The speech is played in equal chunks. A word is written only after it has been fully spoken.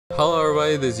Hello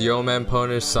everybody, this is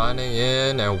yomanpwnage signing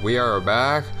in, and we are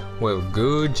back with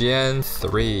Gujian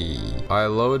 3. I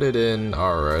loaded in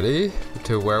already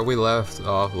to where we left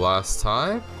off last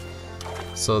time,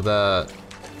 so that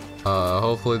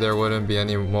hopefully there wouldn't be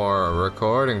any more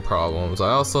recording problems.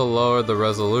 I also lowered the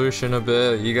resolution a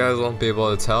bit. You guys won't be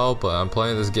able to tell, but I'm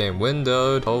playing this game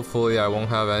windowed. Hopefully I won't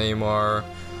have any more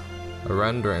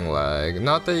rendering lag.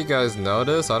 Not that you guys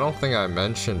noticed, I don't think I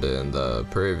mentioned it in the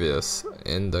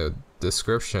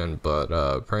description,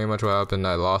 but pretty much what happened,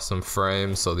 I lost some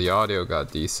frames, so the audio got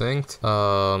desynced.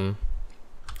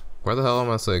 Where the hell am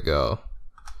I supposed to go?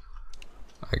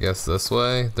 I guess this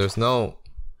way? There's no...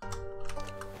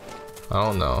 I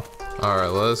don't know.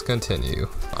 Alright, let's continue.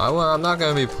 I'm not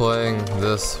gonna be playing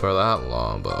this for that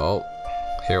long, but oh,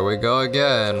 here we go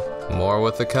again. More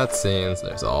with the cutscenes.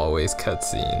 There's always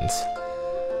cutscenes.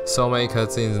 So many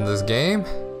cutscenes in this game.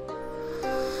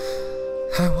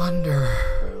 I wonder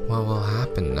what will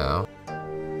happen now.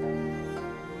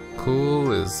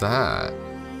 Cool is that?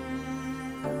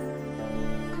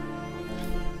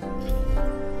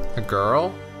 A girl?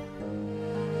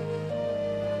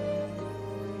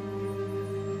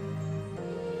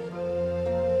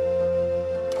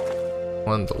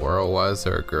 What in the world? Why is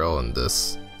there a girl in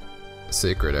this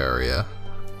secret area?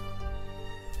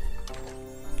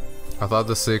 I thought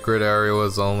the secret area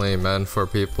was only meant for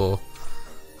people,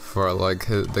 for like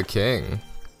the king.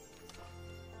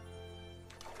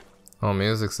 Oh,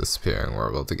 music's disappearing. We're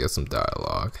about to get some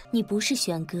dialogue. 你不是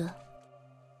玄哥，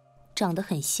长得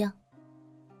很像，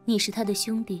你是他的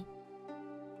兄弟。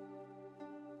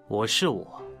我是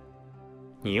我，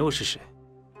你又是谁？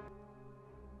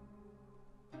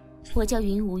我叫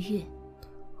云无月，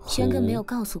玄哥没有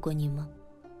告诉过你吗？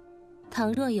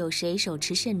 倘若有谁手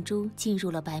持圣珠进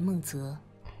入了白梦泽，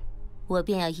我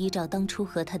便要依照当初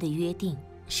和他的约定，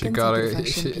跟在对方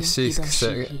身边一段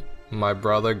时日。My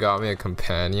brother got me a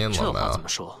companion. 这话怎么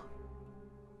说？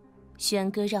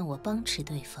玄哥让我帮持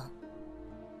对方。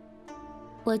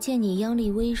我见你妖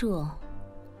力微弱，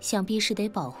想必是得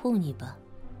保护你吧？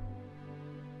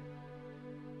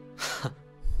哼，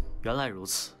原来如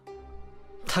此，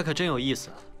他可真有意思。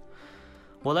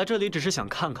我来这里只是想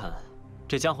看看。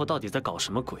 这家伙到底在搞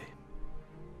什么鬼？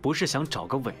不是想找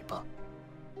个尾巴？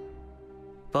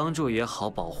帮助也好，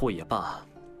保护也罢，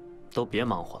都别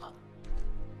忙活了。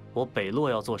我北洛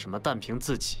要做什么，但凭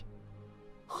自己，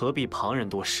何必旁人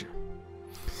多事？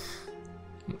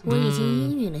我已经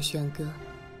应允了，玄哥。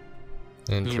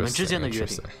你们之间的约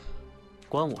定，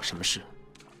关我什么事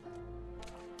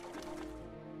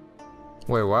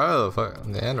 ？Wait, why the fuck?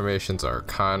 The animations are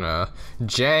kinda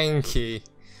janky.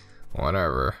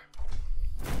 Whatever.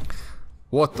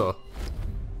 What the?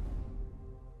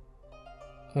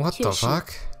 What the fuck?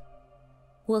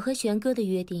 我和玄哥的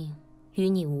约定与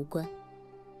你无关。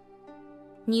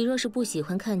你若是不喜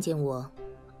欢看见我，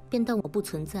便当我不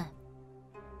存在。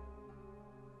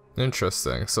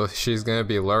Interesting. So she's gonna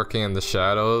be lurking in the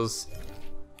shadows.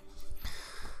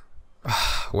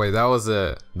 Wait, that was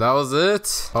it. That was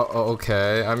it? Oh,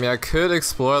 okay. I mean, I could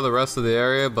explore the rest of the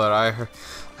area, but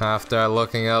after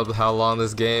looking up how long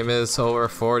this game is, over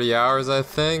 40 hours I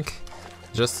think,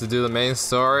 just to do the main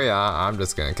story, I'm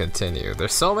just gonna continue.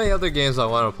 There's so many other games I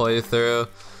want to play through,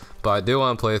 but I do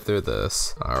want to play through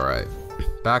this. Alright,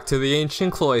 back to the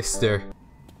ancient Cloister.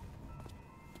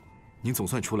 您总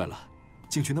算出来了，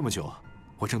进去那么久，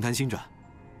我正担心着。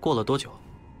过了多久？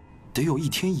得有1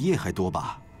天1夜还多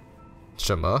吧？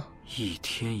什么？1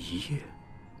天1夜？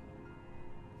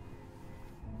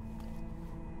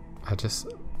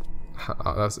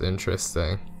 Oh, that's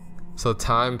interesting. So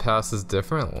time passes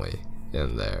differently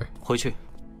in there. 回去，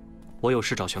我有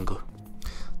事找玄哥。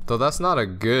Though that's not a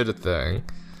good thing.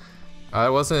 I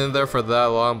wasn't in there for that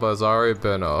long, but it's already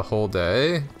been a whole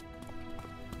day.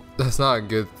 That's not a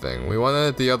good thing. We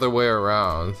wanted it the other way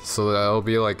around, so that it'll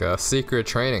be like a secret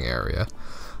training area.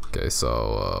 Okay,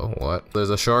 so what?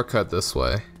 There's a shortcut this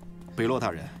way. 北洛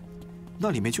大人，那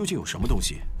里面究竟有什么东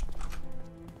西？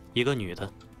一个女的。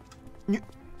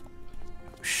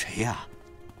谁呀？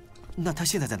那她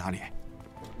现在在哪里？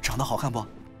长得好看不？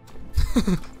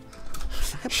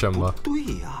什么？不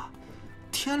对呀，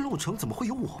天路城怎么会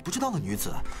有我不知道的女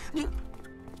子？你，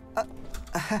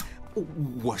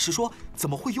我是说，怎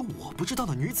么会有我不知道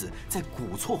的女子在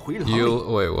古错回廊里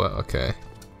 ？Wait, what? Okay.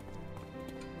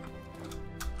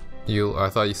 I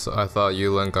thought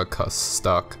Yulin got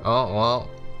stuck. Oh well.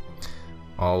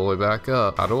 All the way back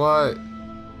up. How do I?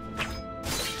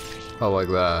 Oh, like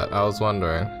that. I was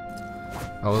wondering.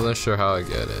 I wasn't sure how to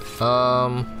get it.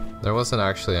 There wasn't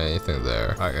actually anything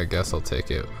there. I guess I'll take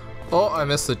it. Oh, I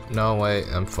missed it. No, wait,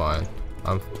 I'm fine.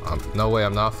 No way,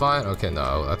 I'm not fine? Okay,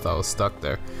 no, I thought I was stuck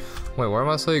there. Wait, where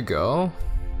must I go?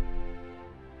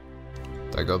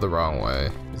 Did I go the wrong way?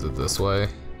 Is it this way?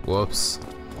 Whoops.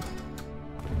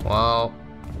 Well,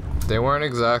 they weren't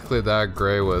exactly that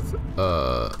great with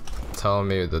telling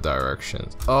me the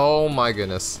directions. Oh my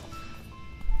goodness.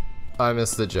 I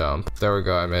missed the jump. There we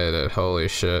go, I made it. Holy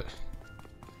shit.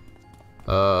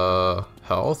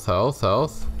 Health.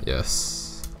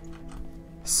 Yes.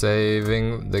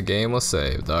 Saving. The game was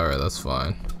saved. Alright, that's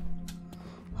fine.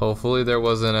 Hopefully there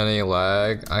wasn't any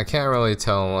lag. I can't really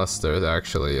tell unless there's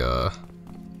actually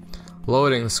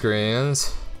loading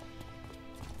screens.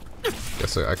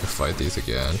 Guess I could fight these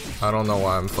again. I don't know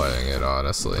why I'm fighting it,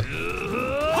 honestly.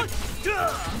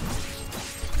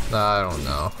 Nah, I don't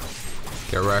know.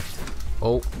 Get wrecked.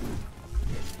 Oh.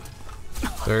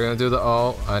 They're gonna do the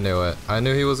ult. I knew it. I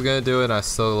knew he was gonna do it and I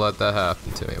still let that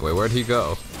happen to me. Wait, where'd he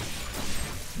go?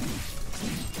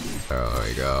 Oh, there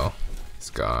we go. He's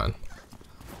gone.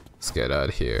 Let's get out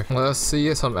of here. Let's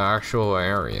see some actual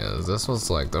areas. This was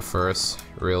like the first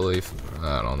really,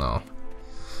 I don't know.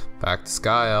 Back to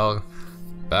Skyearth.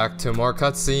 Back to more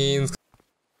cutscenes.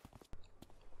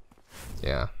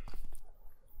 Yeah.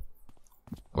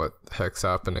 What the heck's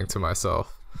happening to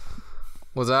myself?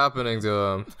 What's happening to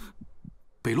him?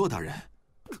 北洛大人，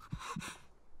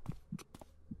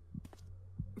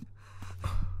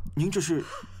您这是？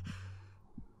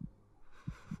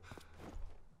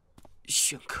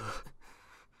轩哥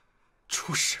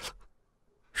出事了。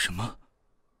什么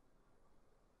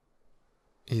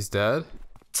He's dead?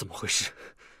 怎么回事？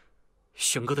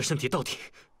轩哥的身体到底？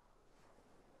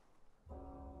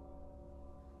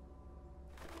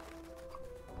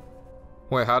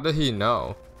 Wait, how did he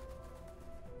know?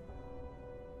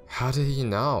 How did he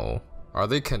know? Are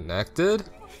they connected?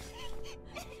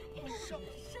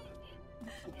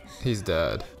 He's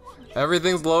dead.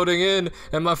 Everything's loading in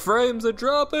and my frames are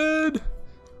dropping!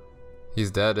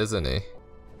 He's dead, isn't he?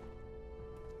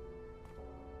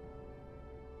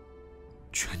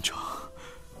 全长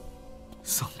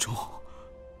丧钟，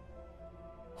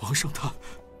皇上他，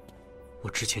我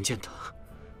之前见他，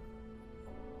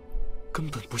根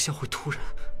本不像会突然。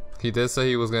 He did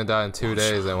say he was gonna die in 2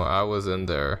 days, and I was in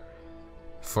there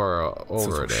for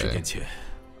over a 10 day. 年前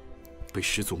被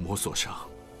始祖魔所伤，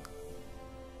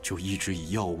就一直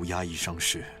以药物压抑伤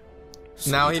势，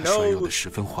所 Now 以 he 他衰弱 knows. 的十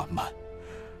分缓慢。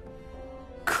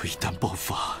可一旦爆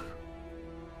发，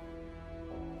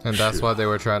 And that's why they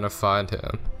were trying to find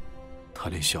him. 他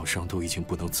连小伤都已经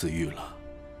不能自愈了。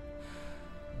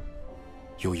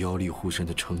有妖力护身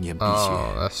的成年辟 Oh, 邪，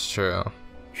 that's true.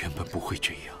 原本不会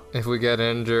这样。 If we get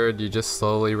injured, you just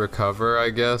slowly recover, I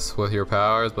guess, with your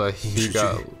powers, but he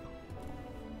got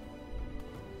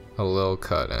a little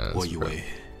cut in. 我以为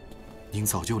您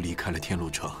早就离开了天路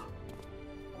城。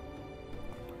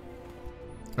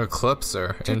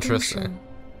 Eclipser, 这歌 interesting. 声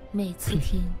每次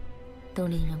听都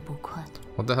令人不快。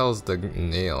 What the hell is the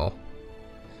kneel?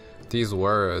 These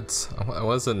words.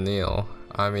 What's a kneel?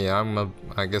 I mean,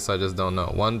 I guess I just don't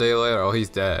know. 1 day later, oh, he's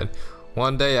dead.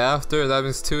 1 day after, that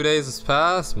means 2 days has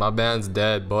passed. My band's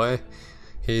dead, boy.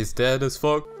 He's dead as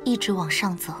fuck. 一直往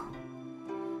上走。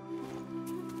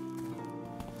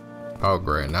 Oh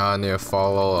great, now I need to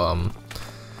follow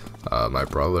my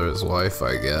brother's wife,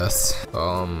 I guess.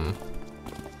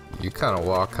 You kind of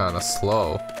walk kind of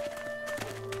slow.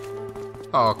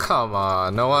 Oh come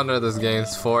on, no wonder this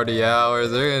game's 40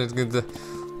 hours. They're gonna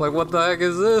like, what the heck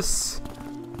is this?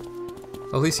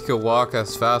 At least you could walk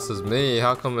as fast as me.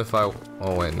 How come if I...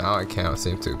 Oh wait, now I can't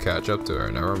seem to catch up to her.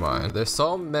 Never mind. There's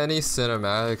so many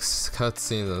cinematics,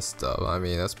 cutscenes and stuff. I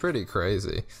mean, that's pretty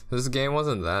crazy. This game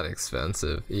wasn't that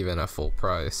expensive, even at full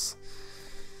price.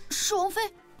 是王妃，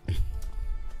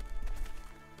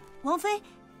王妃，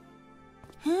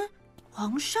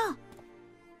皇上，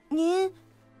您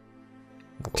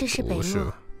这是北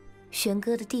洛，玄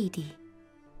哥的弟弟，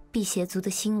辟邪族的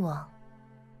新王。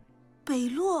北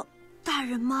洛大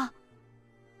人吗？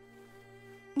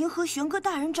您和玄哥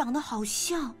大人长得好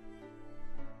像，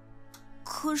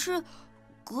可是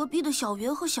隔壁的小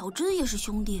圆和小珍也是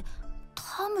兄弟，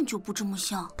他们就不这么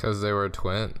像。Cause they were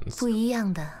twins. 不一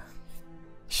样的，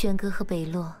玄哥和北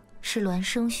洛是孪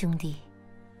生兄弟。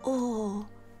哦。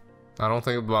 I don't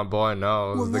think my boy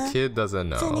knows. 我 The 们 kid doesn't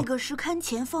在那 know. 个石龛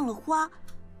前放了花，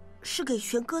是给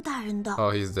玄哥大人的。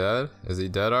 Oh, he's dead? Is he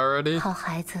dead already? 好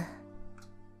孩子，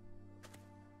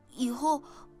以后，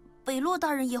北洛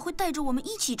大人也会带着我们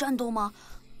一起战斗吗？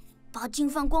把净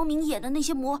犯光明眼的那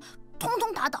些魔通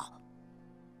通打倒。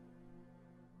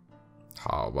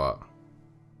好吧。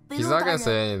北 He's 洛 not 大 gonna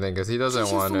say 人， anything because he 这 doesn't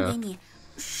些 want 送给 to. 你，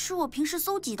是我平时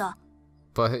搜集的，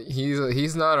 But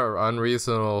he's not an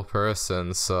unreasonable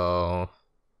person, so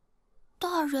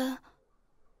大人，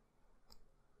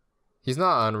 he's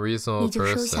not an unreasonable 你就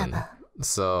收下 person, 吧。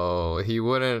 so he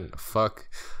wouldn't fuck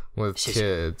with 谢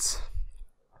谢。 kids.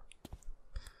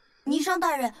 霓裳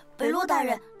大人，北洛大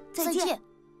人，再见。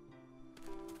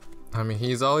 I mean,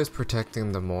 he's always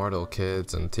protecting the mortal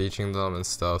kids and teaching them and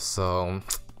stuff, so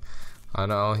I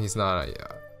know he's not an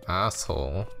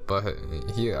asshole, but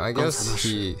I guess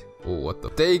he... What the...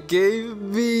 They gave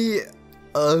me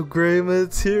upgrade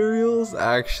materials?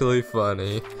 Actually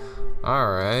funny.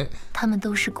 Alright. 他们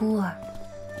都是孤儿，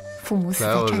父母死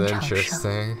That 在 was 战场上。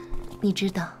 interesting. 你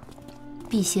知道，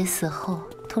辟邪死后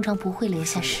通常不会留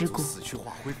下尸骨，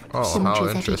 Oh, 父母 how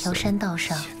只在这条 interesting. 山道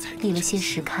上立了些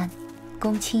石龛，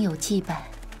供亲友祭拜。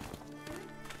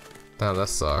 Damn, that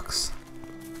sucks.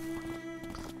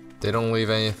 They don't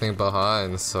leave anything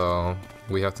behind, so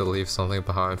we have to leave something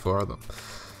behind for them.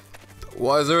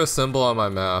 Why is there a symbol on my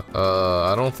map?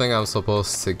 I don't think I'm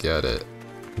supposed to get it,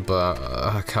 but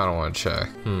I kind of want to check.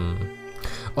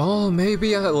 Oh,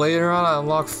 maybe later on I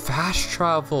unlock fast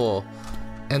travel,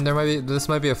 and this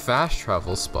might be a fast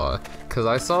travel spot, cause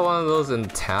I saw one of those in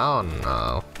town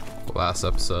last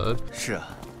episode. 是啊，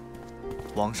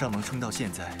王上能撑到现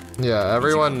在。 Yeah,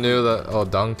 everyone knew that. Oh,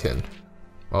 Duncan.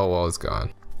 Oh, well, it's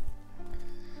gone.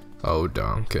 Oh,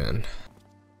 Duncan.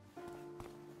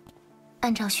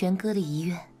 按照玄哥的遗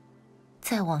愿，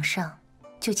再往上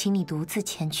就请你独自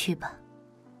前去吧。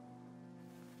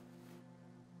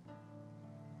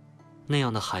那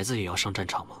样的孩子也要上战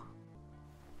场吗？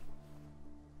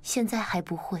现在还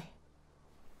不会，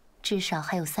至少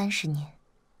还有30年。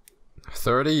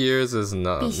 30 years is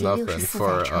辟邪nothing 64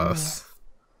 for 载成 us. 年，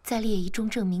在列仪中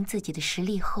证明自己的实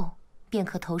力后，便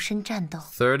可投身战斗。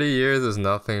 30 years is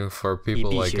nothing for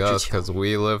people like us, because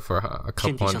we live for a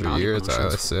couple hundred years,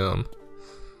 I assume.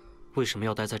 为什么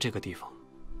要待在这个地方？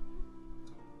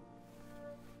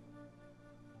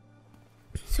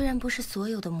虽然不是所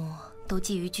有的魔都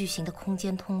觊觎巨型的空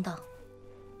间通道，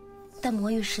但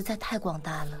魔域实在太广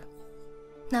大了，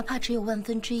哪怕只有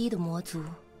1/1000的魔族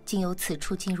经由此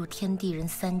处进入天地人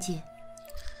3界，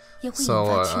也会引 So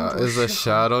发侵夺 is the 失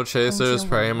衡， Shadowchaser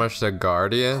pretty much the 后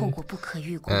guardian? 果不可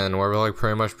预估。 And we're like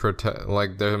pretty much protect,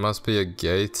 like there must be a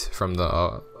gate from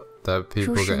the that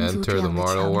people can enter the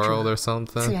mortal world or 自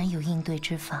something. 然有应对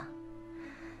之法，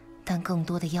但更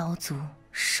多的妖族、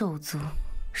兽族、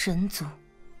人族，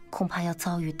恐怕要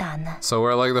遭遇大难。 So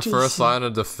we're like the first line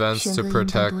of defense to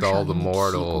protect all the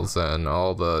mortals and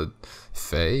all the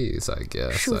fays, I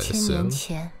guess, 数 I 千年 assume.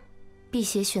 前，辟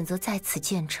邪选择在此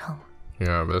建城，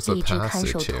 Yeah, but it's a 一直看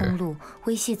守 passage 通 here. 路，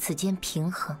维系此间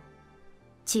平衡。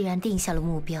既然定下了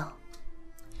目标，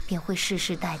便会世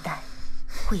世代代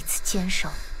为此坚守。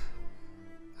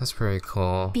 That's pretty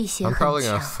cool. 辟邪 I'm 很 probably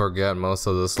gonna 强， forget most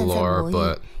of this 但在 lore, 魔域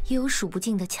but 也有数不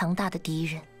尽的强大的敌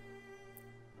人。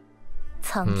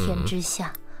苍天之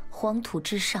下，黄土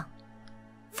之上，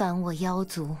凡我妖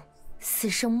族，死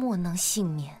生莫能幸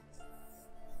免。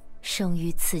生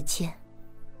于此间，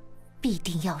必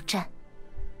定要战。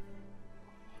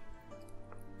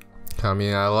 I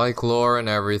mean, I like lore and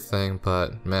everything,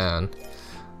 but man,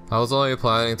 I was only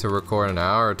planning to record an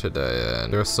hour today,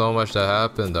 and there's so much that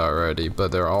happened already,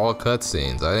 but they're all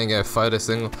cutscenes. I didn't get to fight a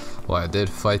single. Well, I did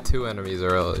fight 2 enemies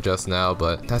earlier just now,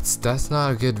 but that's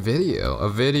not a good video. A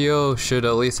video should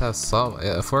at least have some.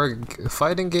 For a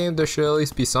fighting game, there should at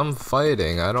least be some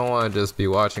fighting. I don't want to just be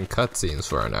watching cutscenes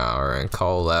for an hour and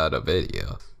call that a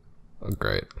video. Oh,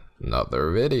 great,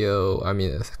 another video. I mean,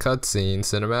 it's a cutscene,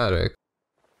 cinematic.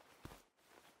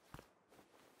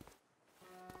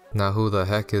 Now who the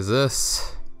heck is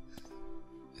this?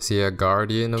 Is he a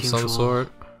guardian of 听 some 说 sort?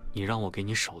 你让我给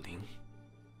你守灵，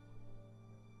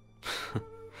哼，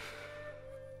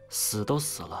死都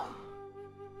死了，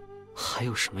还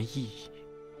有什么意义？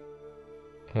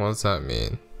 What does that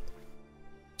mean?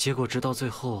 结果直到最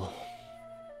后，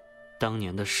当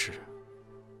年的事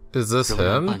Is this 仍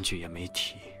然 him? 半句也没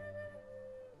提，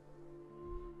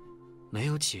没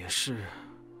有解释，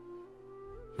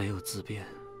没有自辩。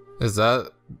 Is that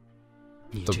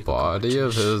你 the 这个狗 body 真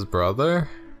of 是 his brother?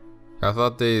 I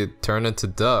thought they turned into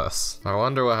dust. I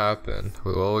wonder what happened.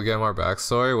 Will we get more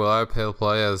backstory? Will I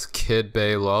play as Kid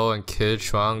Beiluo and Kid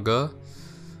Xuange?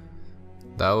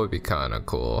 That would be kind of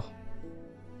cool.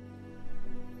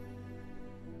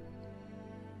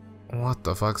 What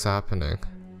the fuck's happening?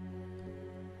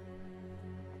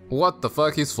 What the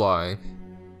fuck? He's flying.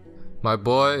 My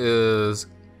boy is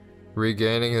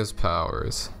regaining his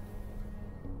powers.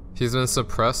 He's been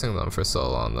suppressing them for so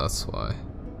long, that's why.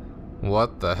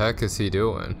 What the heck is he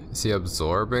doing? Is he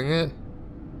absorbing it?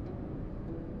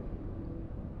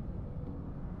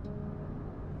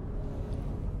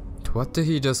 What did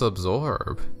he just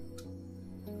absorb?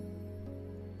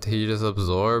 Did he just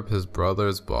absorb his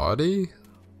brother's body?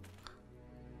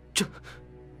 这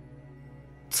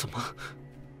怎么？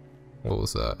 What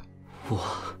was that? 我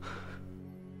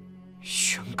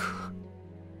玄哥。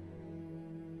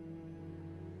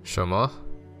什么?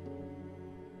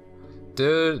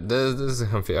 Dude, this is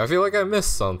confusing. I feel like I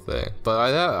missed something, but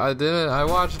I didn't. I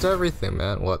watched everything,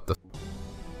 man. What the?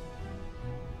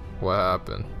 What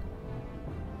happened?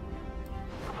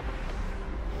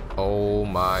 Oh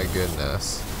my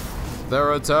goodness.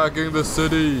 They're attacking the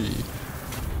city.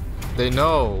 They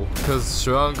know, because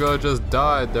Xuange just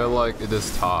died. They're like, it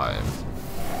is time.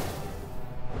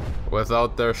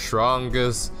 Without their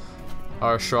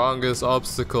our strongest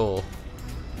obstacle,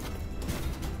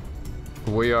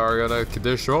 we are gonna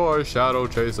destroy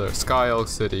Shadowchaser, Skyearth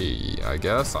City, I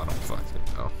guess? I don't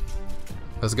fucking know.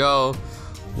 Let's go.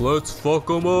 Let's fuck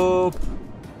them up.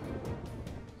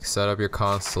 Set up your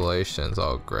constellations.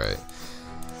 Oh, great.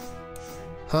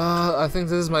 I think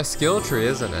this is my skill tree,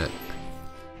 isn't it?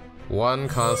 1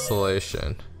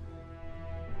 constellation.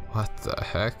 What the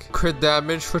heck? Crit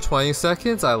damage for 20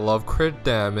 seconds? I love crit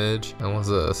damage. And what's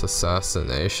this?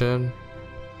 Assassination?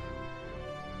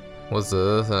 What's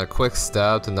this? And a quick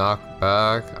stab to knock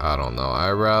back? I don't know.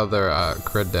 I'd rather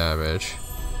crit damage.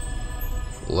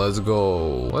 Let's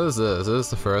go. What is this? This is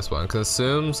the first one.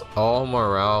 Consumes all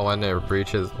morale when it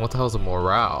breaches. What the hell is a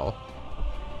morale?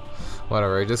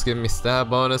 Whatever, just give me stat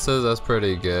bonuses. That's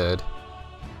pretty good.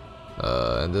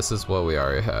 And this is what we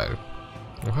already had.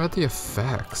 What are the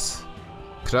effects?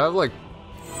 Could I have like...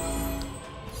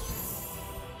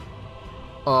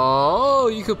 Oh,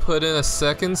 you could put in a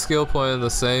second skill point in the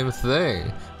same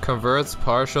thing. Converts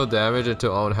partial damage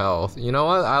into own health. You know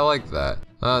what? I like that.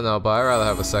 I don't know, but I'd rather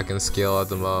have a second skill at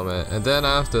the moment. And then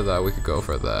after that, we could go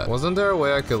for that. Wasn't there a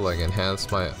way I could like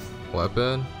enhance my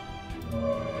weapon?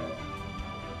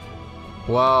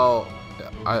 Well,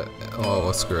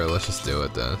 oh, screw it. Let's just do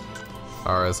it then.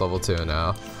 Alright, it's level 2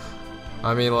 now.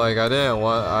 I mean, like,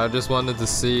 I just wanted to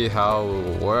see how it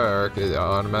would work. It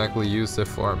automatically used it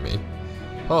for me.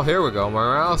 Oh, here we go.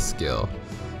 Morale skill.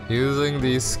 Using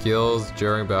these skills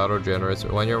during battle generates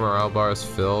when your morale bar is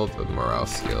filled with morale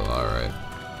skill. Alright.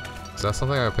 Is that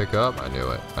something I pick up? I knew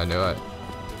it. I knew it.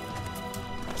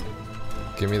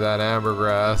 Give me that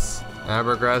ambergrass.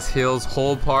 Ambergrass heals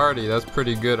whole party. That's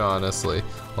pretty good, honestly.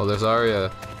 Well, there's already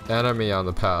an enemy on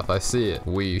the path. I see it.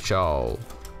 We shall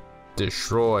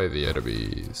destroy the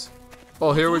enemies.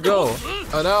 Oh, here we go.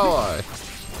 An ally.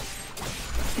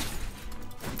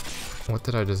 What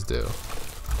did I just do?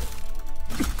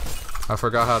 I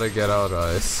forgot how to get out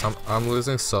ice. I'm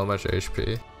losing so much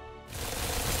HP.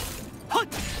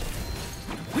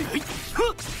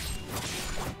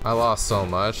 I lost so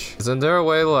much. Isn't there a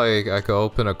way like I could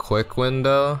open a quick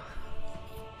window?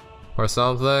 Or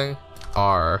something?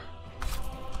 R.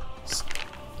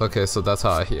 Okay, so that's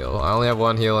how I heal. I only have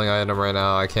 1 healing item right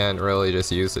now. I can't really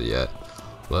just use it yet.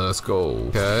 Let's go.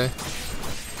 Okay.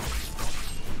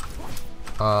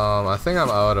 I think I'm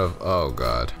out of... Oh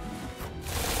god.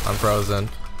 I'm frozen.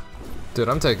 Dude,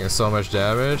 I'm taking so much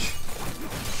damage.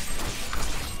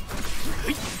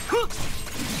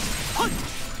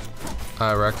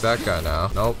 I wrecked that guy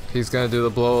now. Nope, he's gonna do the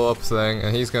blow up thing,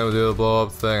 and he's gonna do the blow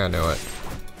up thing. I knew it.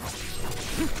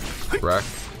 Wreck.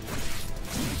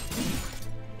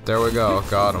 There we go,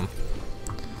 got him.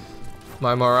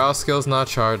 My morale skill's not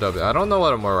charged up. I don't know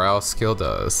what a morale skill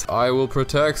does. I will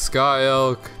protect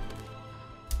Skyearth.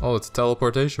 Oh, it's a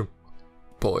teleportation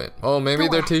point. Oh, maybe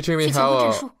they're teaching me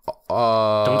how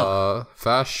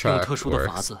fast track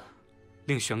works.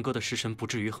 令玄哥的尸身不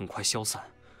至于很快消散。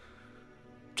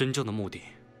真正的目的，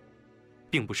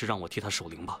并不是让我替他守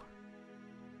灵吧？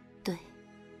对，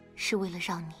是为了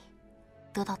让你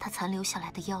得到他残留下来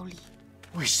的妖力。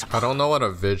为什么 I don't know what a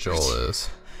vigil is.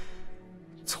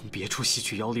 从别处吸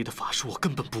取妖力的法术，我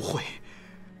根本不会。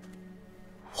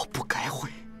我不该会。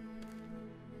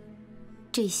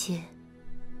这些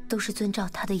都是遵照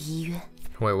他的遗愿。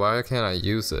Wait, why can't I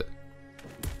use it?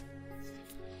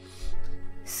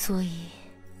 所以，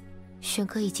玄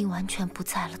哥已经完全不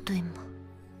在了，对吗？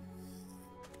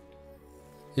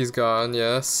 He's gone,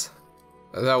 yes.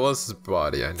 That was his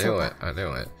body. I knew it. I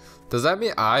knew it. Does that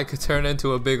mean I could turn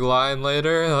into a big lion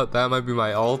later? That might be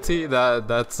my ulti.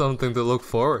 That's something to look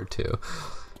forward to.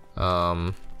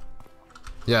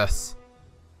 Yes.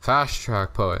 Fast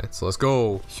track points. Let's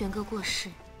go. 玄哥过世，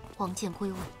王剑归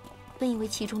位，本以为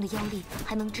其中的妖力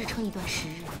还能支撑一段时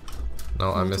日。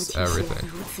No, I missed everything.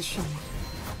 如此迅猛，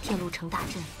天路城大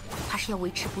阵怕是要维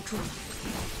持不住了。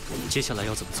接下来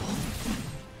要怎么做？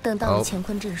等到了乾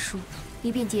坤证书，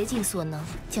以便竭尽所能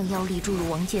将妖力注入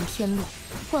王剑天路，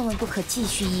万万不可继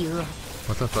续抑恶。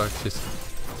What the fuck?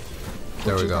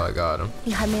 There we go. I got him.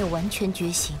 你还没有完全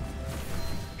觉醒，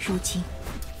如今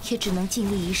也只能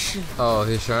尽力一试了。Oh,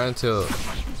 he's trying to.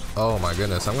 Oh my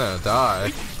goodness, I'm gonna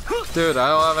die. Dude, I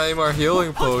don't have any more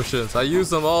healing potions. I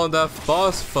used them all in that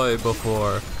boss fight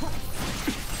before.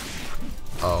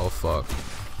 Oh fuck.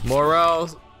 Morale.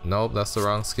 Nope, that's the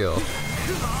wrong skill.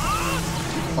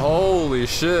 Holy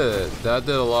shit, that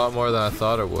did a lot more than I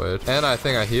thought it would. And I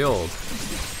think I healed.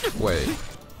 Wait.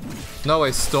 No,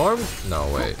 wait, Storm? No,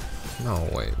 wait. No,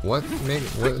 wait. What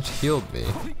healed me?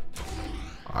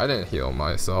 I didn't heal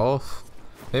myself.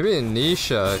 Maybe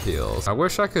Nisha heals. I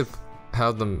wish I could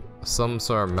have them some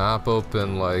sort of map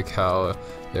open like how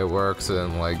it works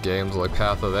in like games like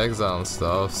Path of Exile and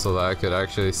stuff, so that I could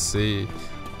actually see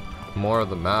more of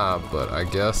the map, but I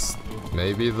guess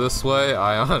maybe this way?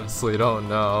 I honestly don't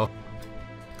know.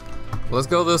 Let's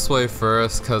go this way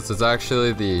first, because it's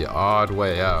actually the odd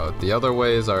way out. The other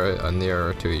ways are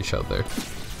nearer to each other.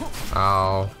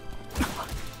 Ow.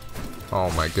 Oh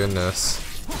my goodness.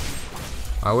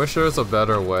 I wish there was a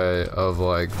better way of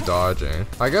like dodging.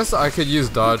 I guess I could use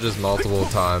dodges multiple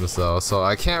times though, so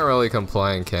I can't really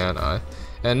complain, can I?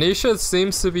 And Nisha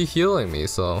seems to be healing me,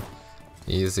 so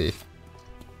easy.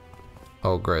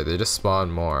 Oh great, they just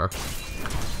spawned more.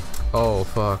 Oh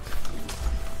fuck.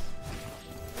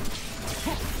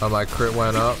 Oh, my crit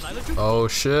went up. Oh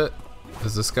shit.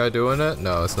 Is this guy doing it?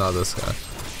 No, it's not this guy.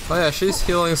 Oh yeah, she's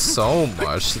healing so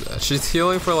much. She's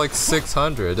healing for like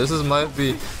 600. This might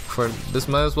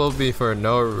as well be for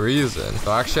no reason.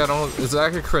 Oh, actually, I don't. It's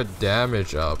actually crit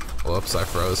damage up. Whoops, I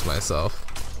froze myself.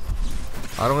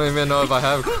 I don't even know if I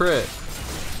have crit.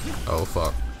 Oh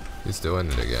fuck, he's doing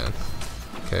it again.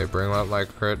 Okay, bring up my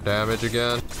crit damage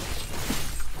again.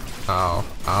 Ow,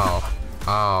 ow,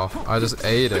 ow. I just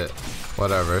ate it.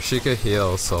 Whatever, she could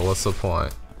heal, so what's the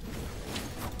point?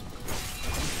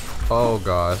 Oh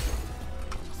god.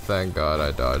 Thank god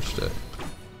I dodged it.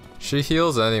 She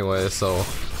heals anyway, so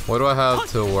what do I have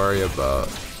to worry about?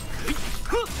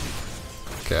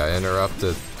 Okay, I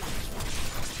interrupted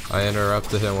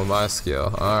him with my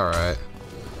skill. Alright.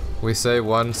 We say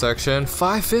one section,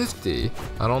 550.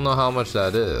 I don't know how much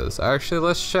that is. Actually,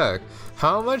 let's check.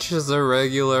 How much is the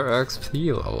regular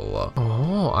XP level up?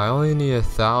 Oh, I only need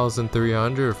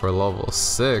 1,300 for level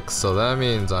 6, so that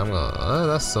means I'm gonna.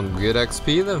 That's some good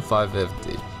XP then,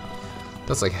 550.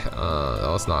 That's like,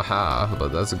 that's not half,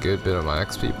 but that's a good bit of my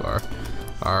XP bar.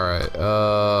 Alright,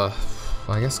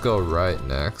 I guess go right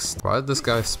next. Why did this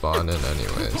guy spawn in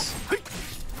anyways?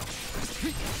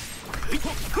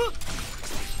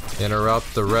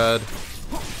 Interrupt the red.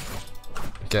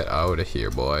 Get out of here,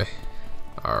 boy.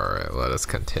 Alright, let us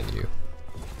continue.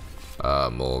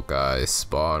 More guys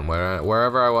spawn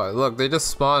wherever I want. Look, they just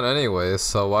spawn anyways,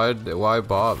 so why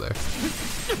bother?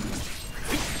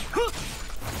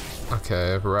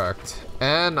 Okay, wrecked.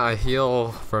 And I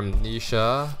heal from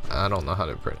Nisha. I don't know how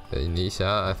to print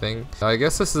Nisha, I think. I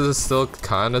guess this is still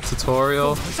kind of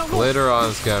tutorial. Later on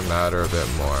it's gonna matter a bit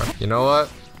more. You know what?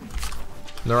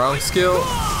 The wrong skill.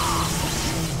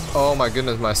 Oh my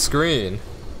goodness, my screen.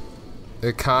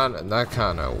 That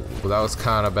was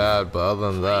kind of bad, but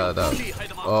other than that,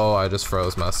 oh, I just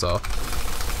froze myself.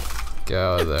 Get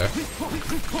out of there.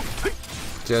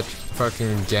 Get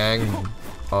fucking gang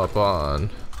up on.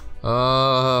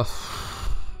 I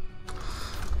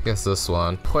guess this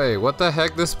one. Wait, what the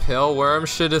heck? This pale worm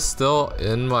shit is still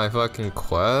in my fucking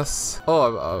quest?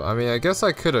 Oh, I mean, I guess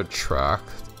I could have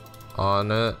tracked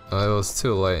on it. It was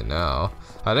too late now.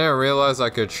 I didn't realize I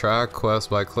could track quests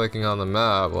by clicking on the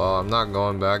map. Well, I'm not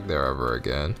going back there ever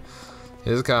again.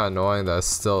 It's kind of annoying that it's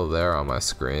still there on my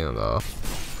screen though.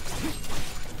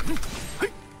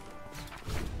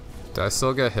 Did I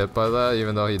still get hit by that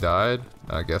even though he died?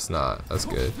 I guess not. That's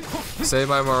good. Save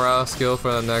my morale skill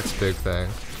for the next big thing.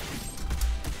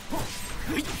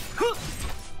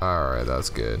 Alright, that's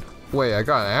good. Wait, I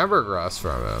got ambergris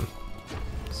from him.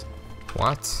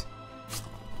 What?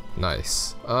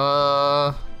 Nice.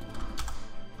 Oh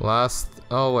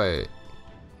wait.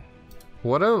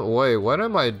 What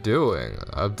am I doing?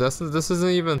 This isn't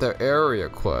even the area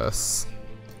quest.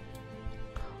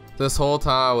 This whole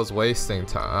time I was wasting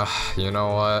time. You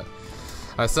know what?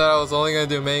 I said I was only gonna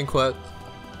do main quest,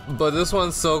 but this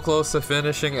one's so close to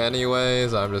finishing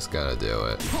anyways, I'm just gonna do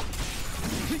it.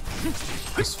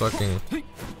 Just fucking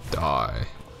die.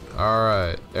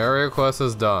 Alright, area quest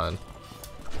is done.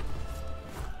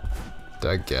 Did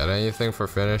I get anything for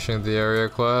finishing the area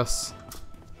quest?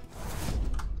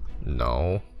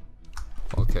 No.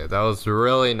 Okay, that was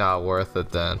really not worth it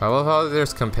then. I love how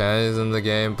there's companions in the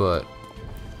game, but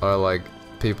or like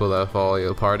people that follow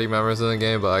you, party members in the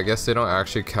game, but I guess they don't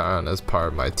actually count as part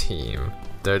of my team.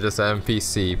 They're just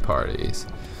NPC parties.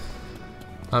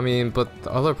 I mean, but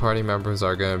the other party members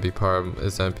are gonna be part of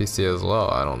its NPC as well.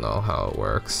 I don't know how it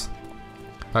works.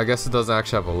 I guess it doesn't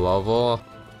actually have a level.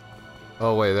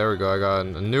 Oh wait, there we go. I got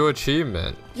a new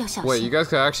achievement. Wait, you guys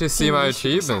can actually see my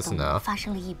achievements now.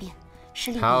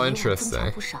 How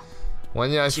interesting.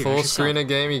 When you full screen a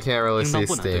game, you can't really see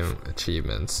Steam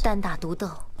achievements. 单打独斗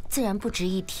自然不值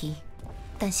一提，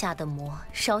但下的魔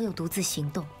少有独自行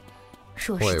动，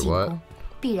若是进攻，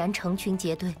必然成群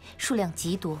结队，数量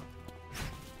极多。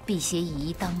辟邪以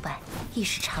一当百，亦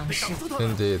是常事。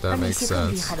Indeed, that makes sense. 而那些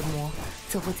更厉害的魔，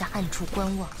则会在暗处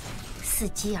观望，伺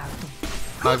机而动。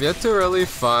I've yet to really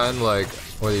find like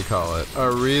what do you call it? A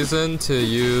reason to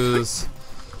use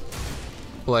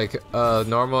like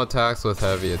normal attacks with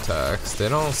heavy attacks. They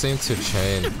don't seem to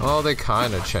chain. Oh, they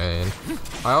kind of chain.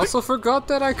 I also forgot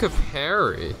that I could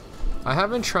parry. I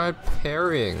haven't tried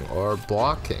parrying or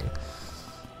blocking.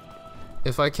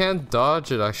 If I can't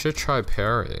dodge it, I should try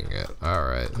parrying it.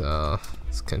 Alright,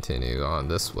 let's continue on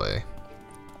this way.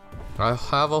 I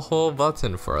have a whole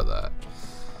button for that,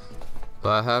 but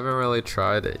I haven't really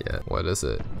tried it yet. What is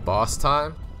it? Boss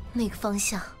time? 那个方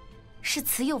向是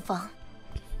慈幼房。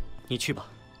你去吧。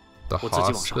 The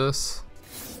hospice?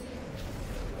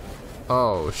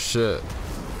 Oh shit.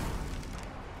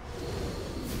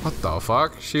 What the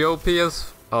fuck? She OP as...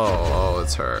 Oh,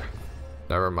 it's her.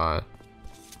 Never mind.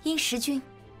 殷时君，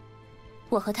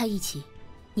我和他一起，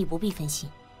你不必分心，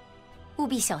务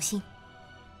必小心。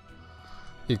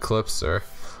 Eclipser.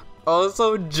 Oh,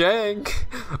 so jank.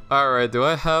 Alright, do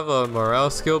I have a morale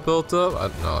skill built up?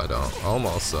 No, I don't.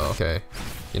 Almost though. Okay.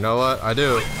 You know what? I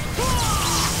do.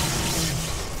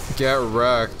 Get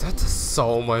wrecked. That does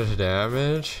so much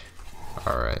damage.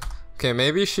 Alright. Okay,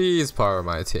 maybe she's part of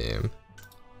my team.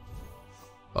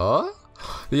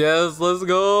 Yes, let's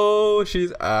go.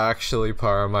 She's actually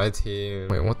part of my team.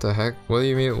 Wait, what the heck? What do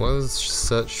you mean? What is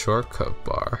set shortcut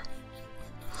bar?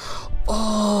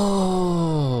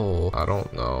 Oh, I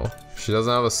don't know. She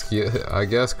doesn't have a skill. I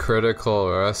guess critical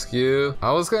rescue.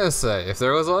 I was gonna say if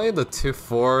there was only the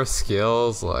 4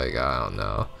 skills, like I don't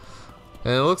know.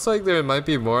 And it looks like there might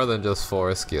be more than just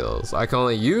 4 skills. I can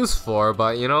only use 4,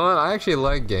 but you know what? I actually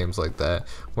like games like that,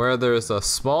 where there's a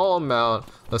small amount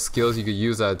of skills you could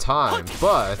use at a time,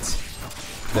 but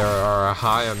there are a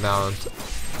high amount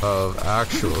of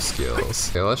actual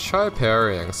skills. Okay, let's try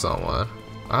parrying someone.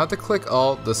 I have to click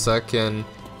Alt the second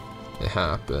it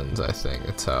happens, I think.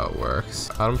 That's how it works.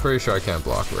 I'm pretty sure I can't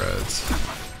block reds.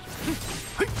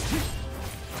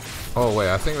 Oh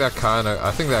wait, I think that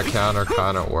counter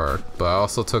kinda worked, but I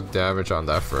also took damage on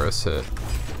that first hit.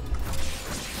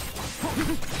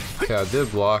 Okay, I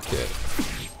did block it.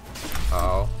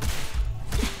 Ow.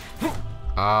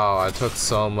 Ow, I took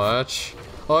so much.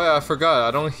 Oh yeah, I forgot,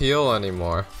 I don't heal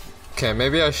anymore. Okay,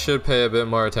 maybe I should pay a bit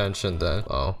more attention then.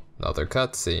 Oh, another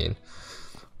cutscene.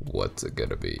 What's it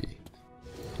gonna be?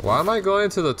 Why am I going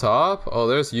to the top? Oh,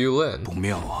 there's Yulin. 不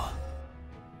妙啊！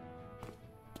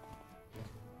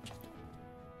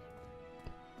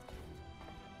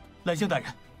 蓝星大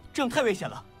人，这样太危险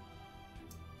了。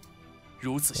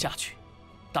如此下去，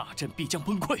大阵必将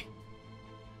崩溃。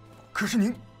可是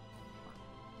您，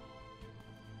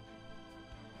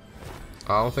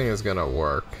 I don't think it's gonna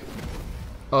work.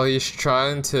 Oh, he's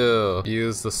trying to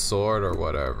use the sword or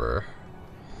whatever,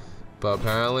 but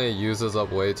apparently it uses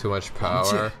up way too much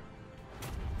power.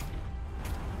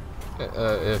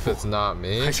 If it's not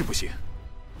me. 还是不行。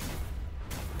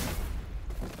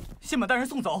先把大人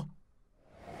送走。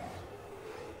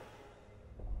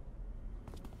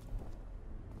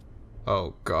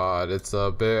 Oh god, it's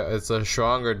a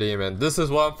stronger demon. This is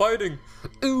what I'm fighting.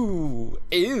 Ooh,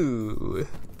 ew.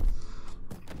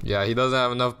 Yeah, he doesn't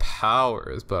have enough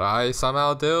powers, but I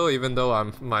somehow do, even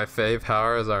though my fave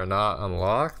powers are not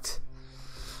unlocked.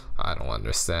 I don't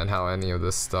understand how any of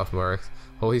this stuff works.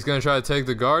 Oh, he's gonna try to take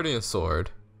the Guardian Sword.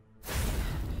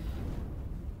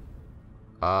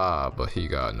 Ah, but he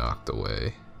got knocked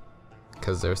away.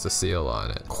 Because there's a seal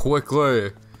on it.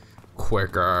 Quickly!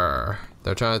 Quicker!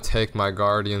 They're trying to take my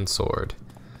Guardian Sword.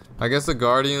 I guess the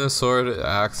Guardian Sword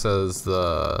acts as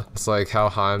the... It's like how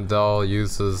Heimdall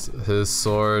uses his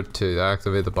sword to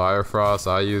activate the Bifrost.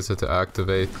 I use it to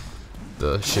activate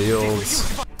the shields.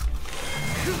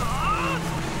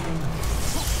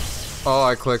 Oh,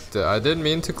 I clicked it. I didn't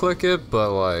mean to click it,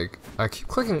 but like... I keep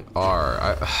clicking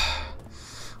R.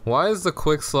 Why is the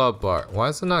quick slot bar? Why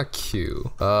is it not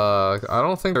Q? I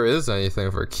don't think there is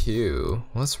anything for Q.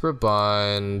 Let's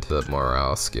rebind the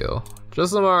morale skill.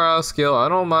 Just the morale skill. I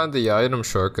don't mind the item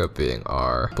shortcut being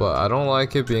R, but I don't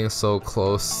like it being so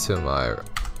close to my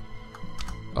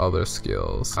other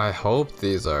skills. I hope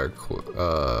these are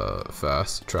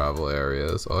fast travel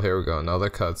areas. Oh, here we go. Another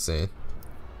cutscene.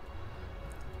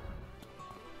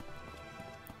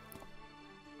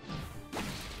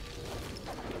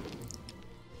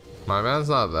 My man's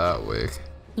not that weak.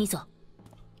 你走。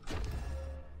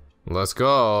 Let's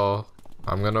go.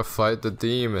 I'm gonna fight the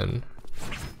demon.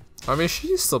 I mean,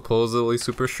 she's supposedly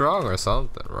super strong or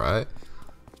something, right?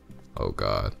 Oh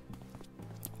god.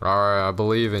 Alright, I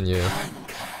believe in you.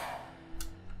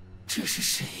 这是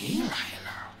谁来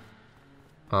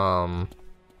了？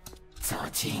走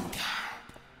近点儿，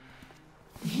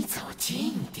你走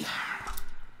近点儿。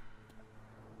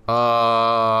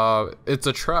 It's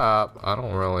a trap. I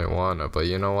don't really want it, but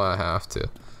you know what? I have to.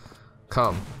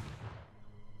 Come.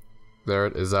 There,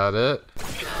 is that it?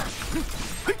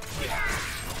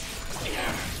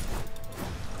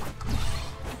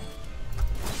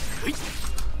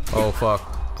 Oh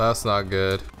fuck, that's not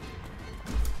good.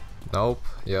 Nope.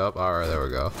 Yep. Alright, there we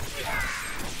go.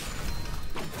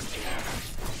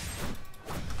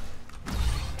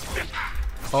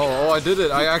 Oh, I did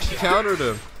it. I actually countered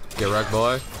him. Get wrecked,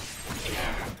 boy.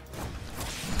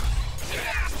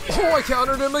 Oh, I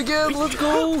countered him again. Let's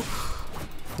go.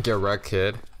 Get wrecked,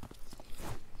 kid.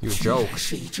 You joke.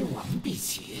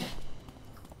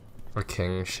 A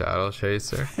king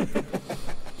Shadowchaser.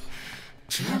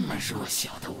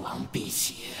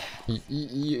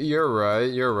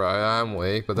 You're right, I'm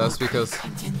weak, but that's because...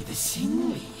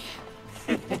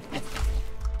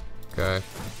 Okay.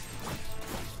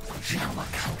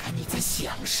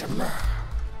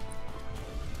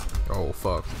 Oh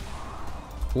fuck.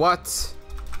 What?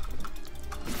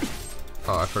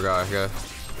 Oh, I forgot.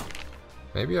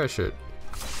 Maybe I should.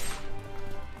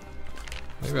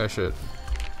 Did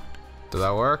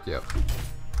that work? Yep.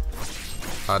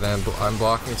 I'm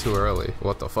blocking too early.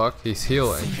 What the fuck? He's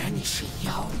healing.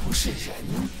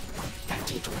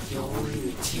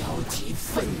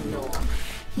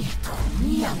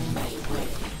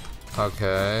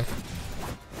 Okay.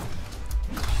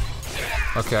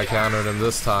 Okay, I countered him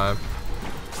this time.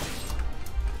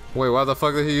 Wait, why the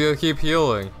fuck did he keep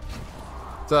healing?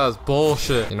 That's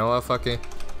bullshit. You know what? Fucking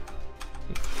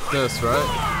this, right?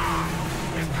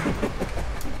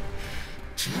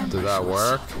 Did that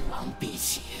work?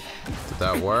 Did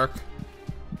that work?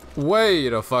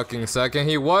 Wait a fucking second,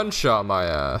 he one-shot my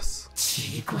ass.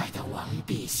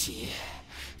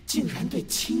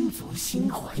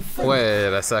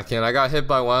 Wait a second, I got hit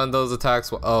by one of those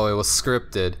attacks. Oh, it was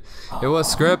scripted. It was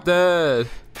scripted!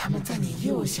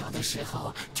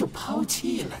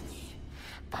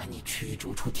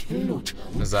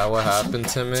 Is that what happened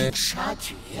to me?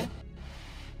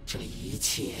 这一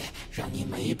切让你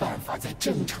没办法在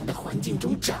正常的环境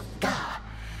中长大，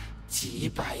几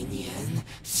百年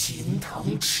心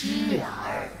疼痴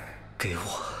儿。给我。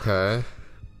Okay.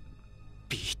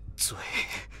 闭嘴！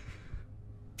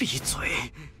闭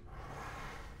嘴！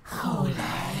后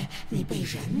来你被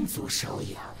人族收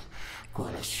养，过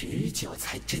了许久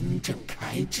才真正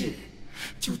开智，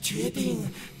就决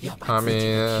定要把自己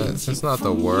的天性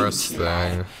封印起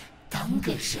来，当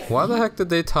个人。Why the heck did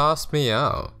they toss me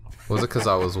out? Was it because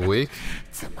I was weak?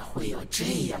 怎么会有这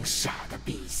样傻的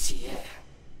辟邪？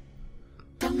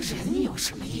当人有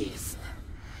什么意思？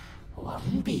王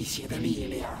辟邪的力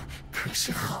量可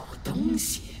是好东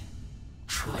西，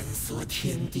穿梭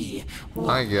天地，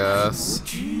万物无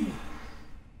拘。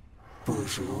不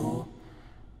如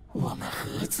我们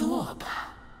合作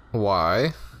吧。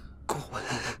Why? 滚！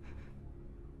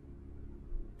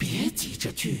别急着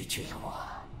拒绝我。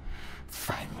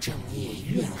 反正你也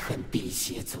怨恨辟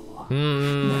邪族，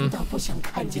难道不想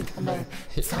看见他们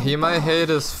？He might hate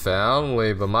his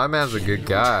family, but my man's a good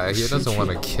guy. He doesn't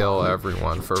want to kill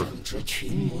everyone for. 正值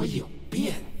群魔有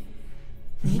变，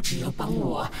你只要帮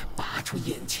我拔出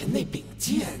眼前那柄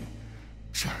剑，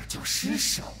这儿就失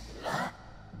手了。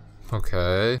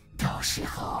Okay. 到时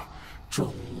候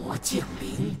众魔降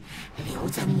临，留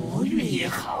在魔域也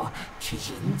好，去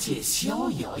人界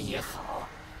逍遥也好。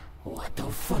 My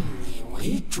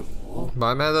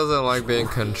man doesn't like being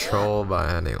controlled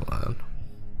by anyone.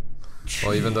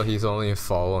 Well, even though he's only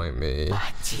following me.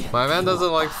 My man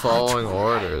doesn't like following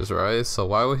orders, right? So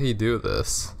why would he do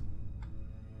this?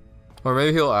 Or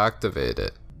maybe he'll activate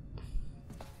it.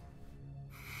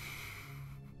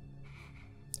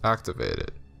 Activate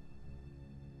it.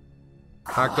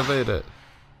 Activate it.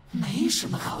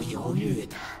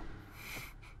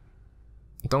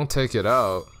 Don't take it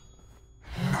out.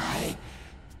 来，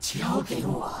交给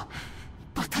我，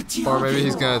把它交给 Or 我。 maybe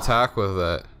he's gonna attack with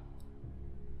it.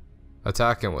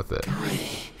 Attack him with it.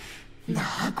 对，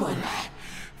拿过来，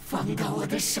放到我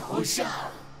的手上。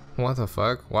 What the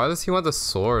fuck? Why does he want the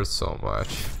sword so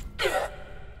much?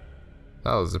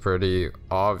 That was pretty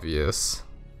obvious.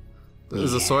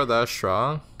 Is the sword that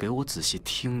strong? 给我仔细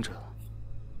听着，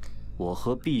我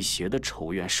和辟邪的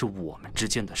仇怨是我们之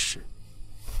间的事，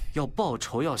要报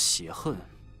仇要血恨。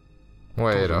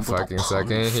 Wait a fucking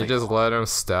second, he just let him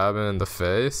stab him in the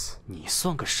face? 你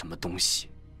算个什么东西？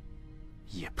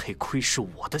也配窥视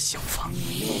我的想法？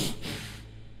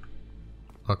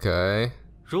 Okay.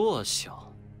 弱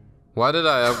小。 Why did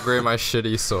I upgrade my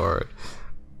shitty sword?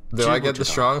 Do I get the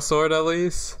strong sword at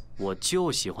least? 我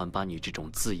就喜欢把你这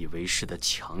种自以为是的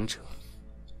强者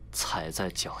踩在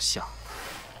脚下。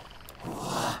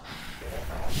我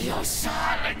要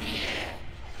杀了你！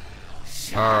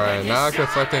 Alright, now I can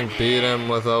fucking beat him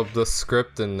without the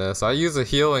scriptedness. I use a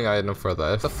healing item for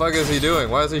that. What the fuck is he doing?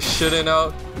 Why is he shitting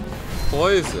out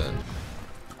poison?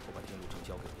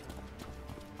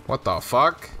 What the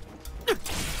fuck?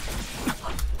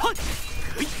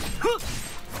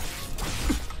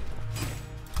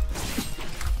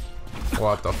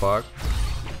 What the fuck?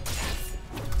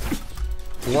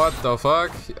 What the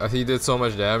fuck? He did so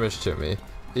much damage to me.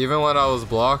 Even when I was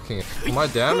blocking, my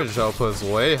damage output is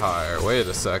way higher. Wait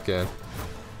a second.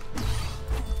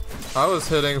 I was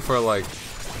hitting for like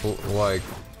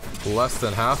less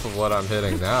than half of what I'm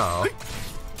hitting now.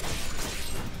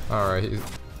 Alright,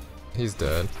 he's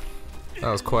dead. That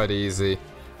was quite easy.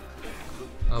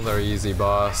 Another easy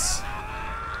boss.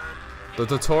 The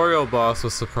tutorial boss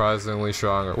was surprisingly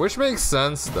stronger, which makes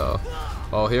sense though.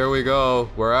 Oh, here we go.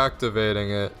 We're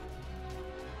activating it.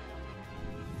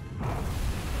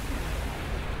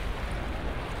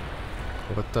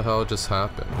 What the hell just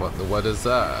happened? What is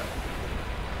that?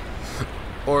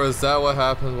 Or is that what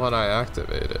happens when I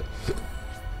activate it?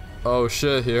 Oh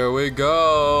shit, here we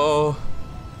go.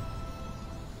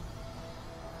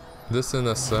 This in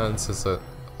a sense is a...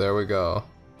 There we go.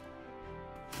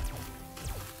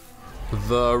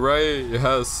 The ray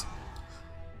has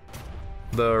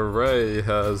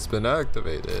been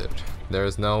activated.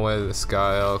 There's no way the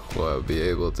Skyearth will be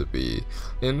able to be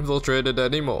infiltrated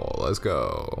anymore. Let's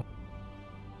go.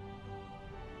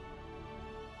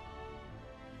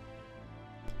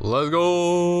 Let's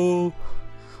go!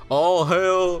 All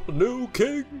hail new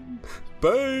king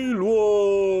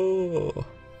Beiluo!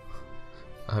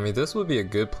 I mean, this would be a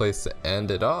good place to end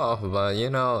it off, but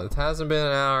you know, it hasn't been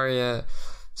an hour yet.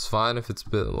 It's fine if it's a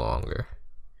bit longer.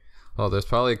 Oh, there's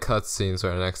probably cutscenes for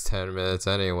the next 10 minutes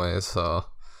anyway, so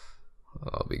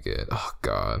I'll be good. Oh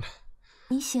god.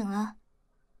 你醒了，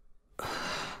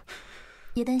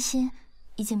别担心，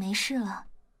已经没事了，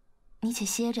你且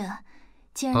歇着。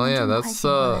既然 Oh 能 yeah, 这么快 that's 醒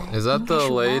过来， is that 应该 the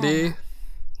是无碍 lady? 了。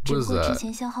只 Who's 不过之 that?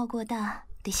 前消耗过大，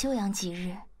得休养几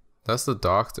日。 That's the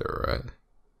doctor, right?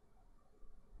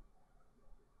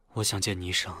 我想见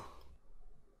倪生。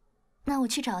那我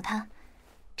去找他，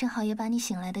正好也把你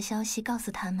醒来的消息告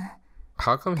诉他们。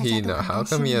 How come he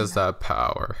has that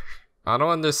power? I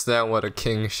don't understand what a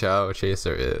King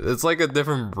Shadowchaser is. It's like a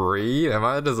different breed? Am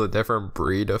I just a different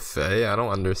breed of Fae? I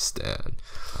don't understand.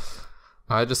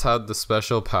 I just had the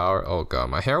special power. Oh god,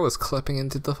 my hair was clipping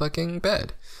into the fucking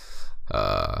bed.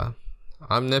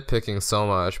 I'm nitpicking so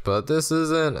much, but this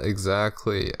isn't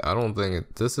exactly... I don't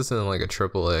think... This isn't like a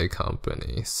AAA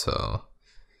company, so...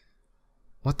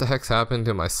 What the heck's happened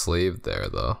to my sleeve there,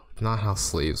 though? Not how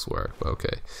sleeves work, but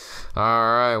okay.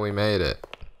 Alright, we made it.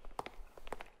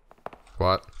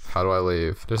 What? How do I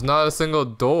leave? There's not a single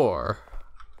door.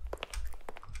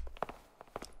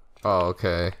 Oh,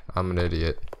 okay. I'm an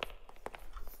idiot.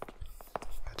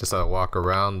 I just had to walk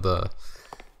around the...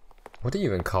 What do you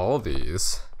even call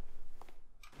these?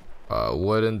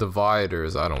 Wooden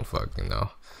dividers. I don't fucking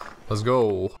know. Let's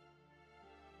go.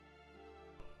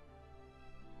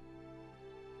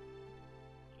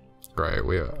 Great,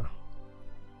 we are.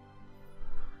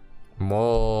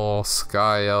 More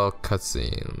Skyearth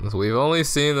cutscenes. We've only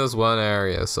seen this one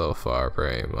area so far,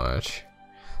 pretty much.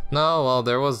 No, well,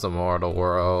 there was the mortal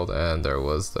world, and there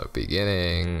was the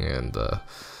beginning, and the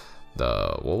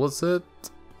what was it?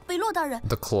 北洛大人，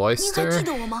 The 您还记 Cloister?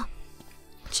 得我吗？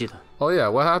记得。 Oh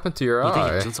yeah, what happened to your 你的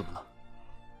眼 eye? 睛怎么了？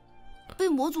被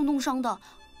魔族弄伤的，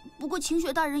不过晴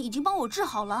雪大人已经帮我治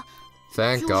好了。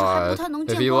 Thank 就是还 God. 不太能 If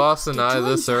见 he 光， lost an 得 eye 遮一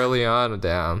this 下。 early on,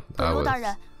 damn. 北 I 洛 would. 大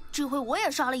人，这回我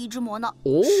也杀了一只魔呢，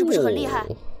 Oh. 是不是很厉害？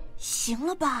行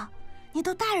了吧，你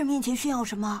到大人面前炫耀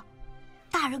什么？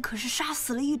大人可是杀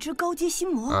死了一只高阶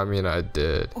心魔。 I mean, I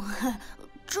did.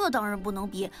 这当然不能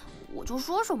比，我就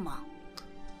说说嘛。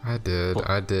I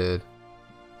did.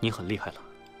 你很厉害了。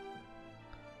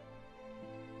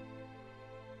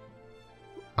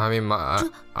I mean,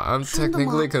 I'm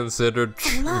technically considered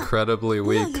incredibly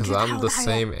weak because I'm the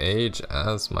same age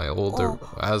as my brother.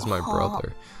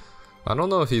 I don't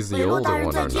know if he's the older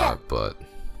one or not, but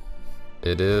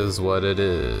it is what it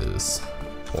is.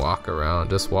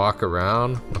 Just walk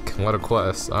around. Okay, what a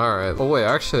quest. Alright. Oh wait,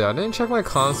 actually I didn't check my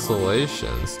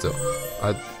constellations still.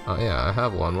 Yeah, I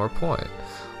have one more point.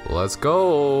 Let's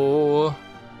go!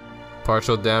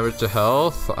 Partial damage to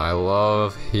health. I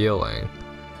love healing.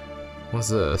 What's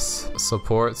this?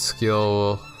 Support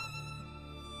skill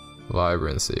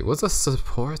vibrancy. What's a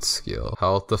support skill?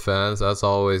 Health defense, that's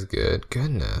always good.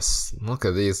 Goodness, look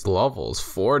at these levels.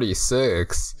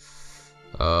 46.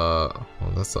 Well,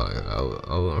 that's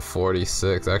like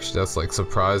 46. Actually, that's like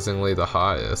surprisingly the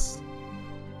highest.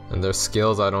 And there's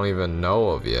skills I don't even know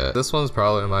of yet. This one's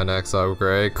probably my next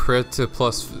upgrade. Crit to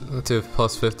plus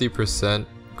 50%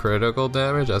 critical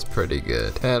damage, that's pretty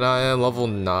good. And I am level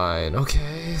 9.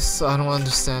 Okay, so I don't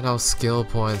understand how skill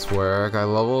points work. I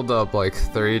leveled up like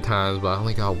 3 times, but I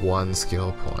only got 1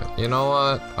 skill point. You know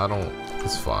what?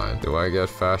 It's fine. Do I get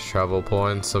fast travel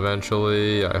points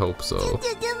eventually? I hope so.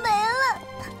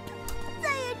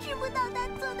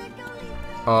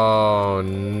 Oh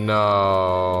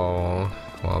no.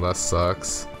 Well, that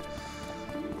sucks.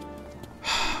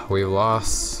 We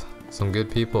lost some good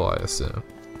people, I assume.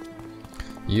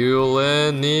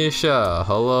 Yulin, Nisha,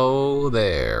 hello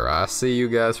there. I see you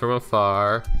guys from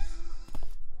afar.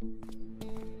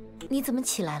 你怎么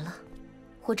起来了？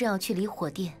我正要去离火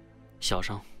殿。小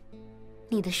伤。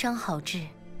你的伤好治，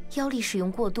妖力使用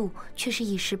过度，却是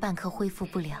一时半刻恢复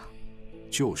不了。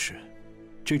就是，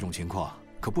这种情况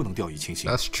可不能掉以轻心。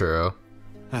That's true.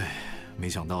 哎，没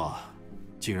想到啊，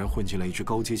竟然混进来一只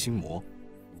高阶星魔。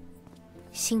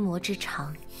星魔之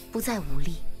长，不在武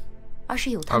力。 而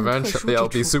是有他们特殊之处。 Eventually I'll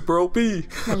be super OP.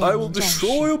 I will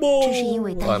destroy them all. 正是因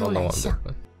为担忧懒象，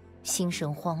心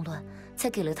神慌乱，才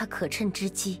给了他可乘之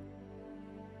机。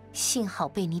幸好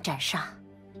被你斩杀。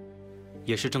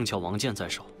也是正巧王剑在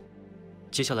手，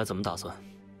接下来怎么打算？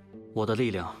我的力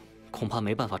量恐怕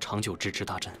没办法长久支持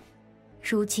大阵。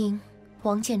如今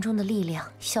王剑中的力量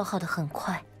消耗得很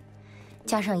快。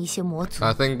 加上一些魔族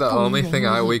I think the only thing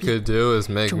we could do is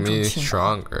make me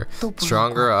stronger.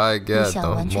 Stronger I get,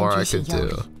 the more I could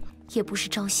do. 也不是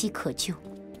朝夕可救，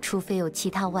除非有其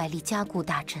他外力加固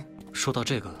大阵。说到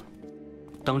这个，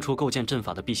当初构建阵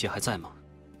法的辟邪还在吗？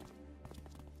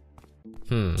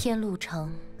天路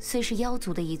城虽是妖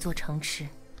族的一座城池，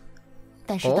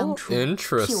但是当初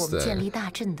替我们建立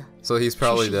大阵的， So he's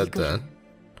probably dead then.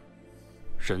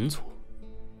 人族。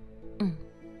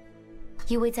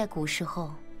 一位在古时候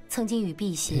曾经与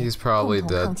辟邪共同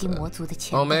抗击魔族的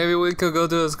前辈。Oh, maybe we could go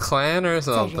to his clan or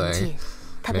something.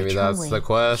 Maybe that's the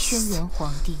quest. 轩辕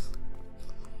皇帝。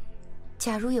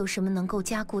假如有什么能够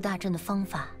加固大阵的方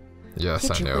法，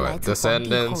 Yes, I knew it.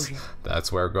 Descendant. That's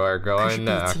where we're going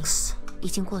next. 已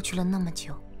经过去了那么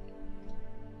久，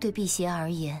对辟邪而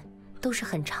言都是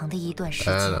很长的一段时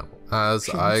间。 And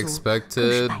as I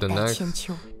expected, the next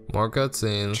more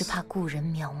cutscenes. 只怕故人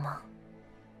渺茫。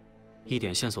 一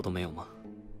点线索都没有吗？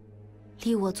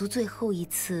离我族最后一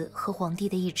次和皇帝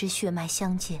的一支血脉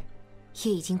相见，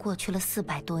也已经过去了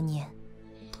400多年，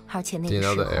而且那个时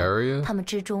候，他们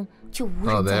之中就无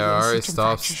人在研习阵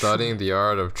法之术。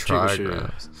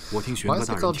Why is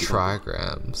it called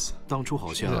trigrams? 当初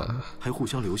好像还互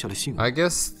相留下了信物。I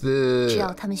guess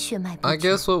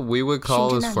what we would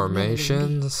call is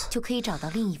formations. 就可以找到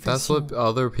另一份 That's what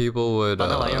other people would. 把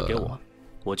那玩意儿给我。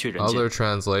 我去人间。 Other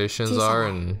translations are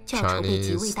in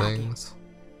Chinese things.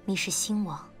 你是星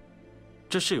王，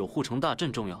这事有护城大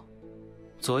阵重要，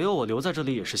左右我留在这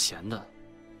里也是闲的。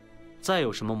再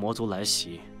有什么魔族来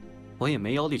袭，我也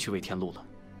没妖力去为天路了。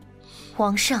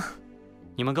皇上，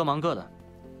你们各忙各的，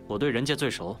我对人界最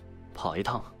熟，跑一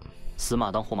趟，死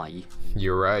马当活马医。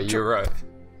You're right, you're right.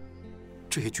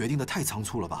 这也决定的太仓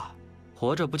促了吧？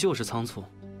活着不就是仓促？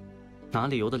哪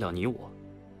里由得了你我？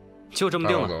 就这么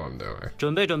定了，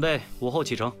准备准备，午后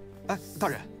启程。哎，大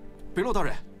人，北洛大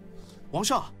人，皇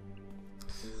上。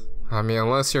I mean,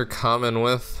 unless you're coming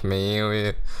with me,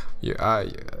 I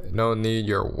don't need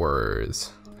your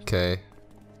words, okay?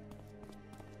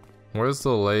 Where's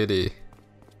the lady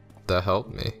that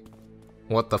helped me?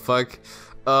 What the fuck?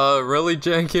 Really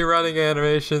janky running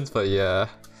animations, but yeah.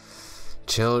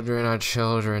 Children are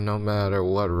children, no matter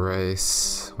what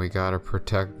race. We gotta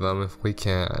protect them if we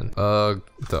can.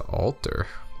 The altar?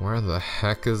 Where the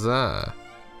heck is that?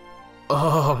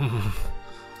 All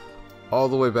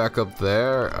the way back up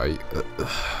there?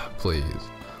 Please.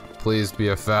 please be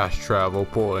a fast travel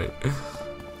point.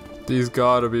 These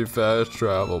gotta be fast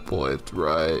travel points,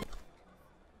 right?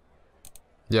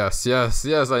 Yes, yes,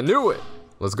 yes, I knew it!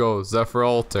 Let's go, Zephyr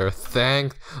Altar.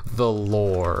 Thank the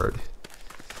Lord.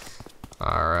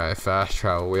 Alright, fast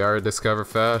travel. We already discovered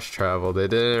fast travel. They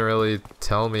didn't really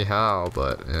tell me how,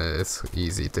 but it's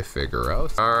easy to figure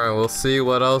out. Alright, we'll see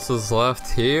what else is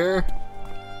left here.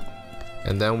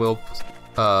 And then we'll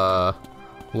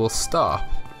stop.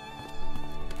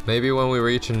 Maybe when we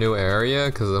reach a new area,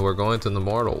 because we're going to the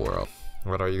mortal world.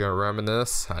 What, are you gonna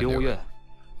reminisce? I knew it.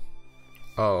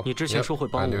 Oh, 你之前说会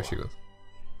帮 I 我 knew she was.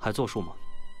 还作数吗？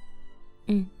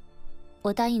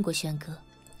我答应过玄哥。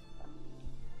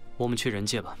我们去人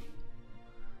界吧，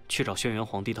去找轩辕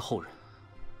皇帝的后人，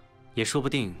也说不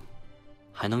定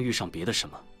还能遇上别的什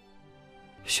么。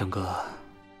轩哥，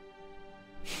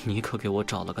你可给我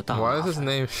找了个大麻烦。 Why is his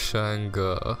name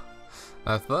Shanga?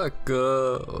 I thought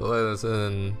was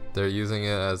in they're using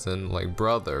it as in like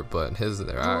brother, but his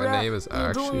name is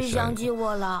你终于 actually 想起 Shanga.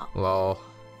 我了。 Lol.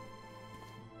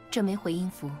 这枚回音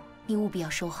符你务必要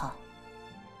收好，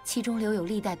其中留有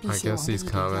历代辟 I 邪 guess 王的 he's 一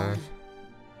点妖 coming. 力，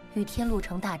与天路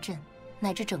城大阵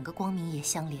乃至整个光明也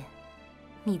相连。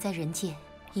你在人界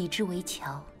以之为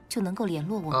桥，就能够联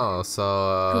络我们。 Oh,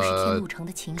 so 若是天路城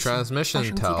的情形发生 transmission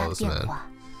极大的变 talisman. 化，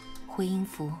回音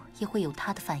符也会有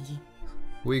它的反应。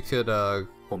 We could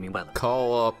我明白了。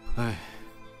 call up. 哎，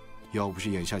要不是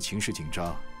眼下情势紧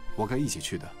张，我该一起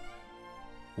去的。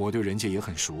我对人界也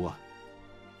很熟啊，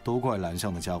都怪蓝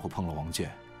象的家伙碰了王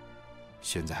剑，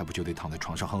现在还不就得躺在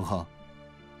床上哼哼，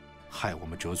害我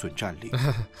们折损战力。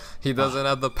 He doesn't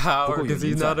have the power because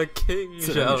he's not a king,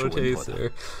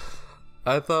 Shadowchaser.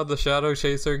 I thought the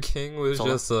Shadowchaser King was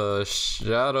just a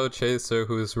Shadowchaser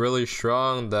who's really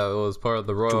strong that was part of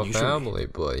the royal family,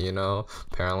 but you know,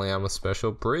 apparently I'm a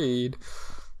special breed.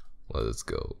 Let's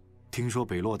go. 听说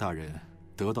北洛大人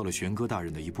得到了玄哥大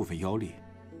人的一部分妖力，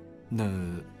那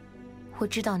我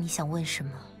知道你想问什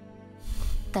么，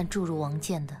但注入王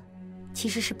剑的其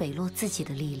实是北洛自己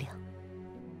的力量。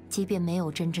即便没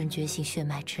有真正觉醒血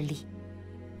脉之力，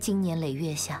经年累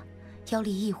月下，妖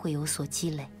力亦会有所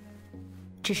积累。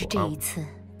只是这一次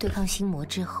对抗心魔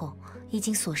之后，已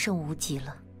经所剩无几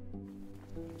了。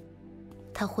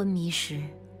他昏迷时，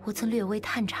我曾略微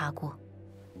探查过，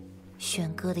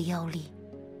玄哥的妖力，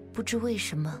不知为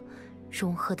什么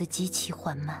融合的极其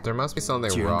缓慢。 There must be something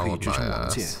既然可 wrong 以 with 支 my 撑王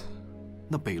剑， ass.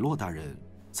 那北洛大人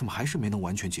怎么还是没能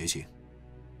完全觉醒？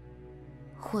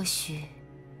或许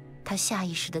他下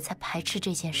意识的在排斥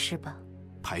这件事吧。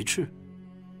排斥？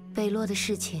北洛的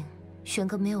事情，玄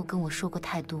哥没有跟我说过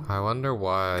太多。 I wonder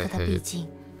why I 可他毕 hate. 竟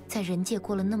在人界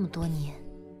过了那么多年，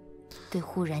对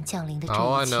忽然降临的这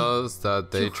All I 一切， know is that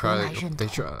they 就何来 tried. 认 They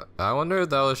同？ try. I wonder if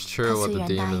that was 他 true what 虽 the 然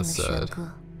答应 demon 了玄 said.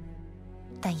 哥，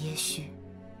但也许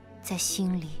在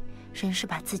心里仍是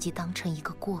把自己当成一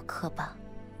个过客吧。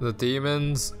 The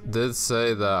demons did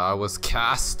say that I was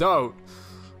cast out.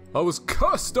 I was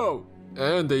cast out.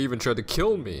 And they even tried to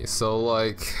kill me. So,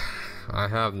 like, I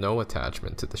have no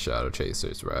attachment to the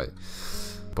Shadowchasers, right?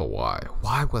 But why?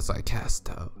 Why was I cast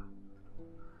out?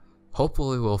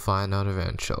 Hopefully, we'll find out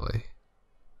eventually.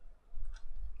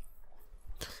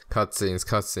 Cutscenes,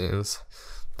 cutscenes.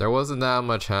 There wasn't that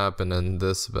much happening in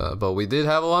this, but we did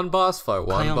have one boss fight.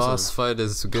 One boss fight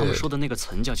is 他们 good. 说的那个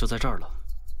岑家就在这儿了。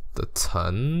 The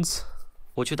tons?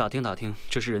 我去打听打听，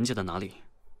这是人界的哪里，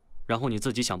然后你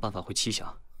自己想办法回栖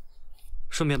霞，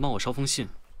顺便帮我捎封信，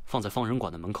放在放人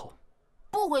馆的门口。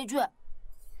不回去，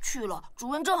去了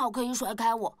主人正好可以甩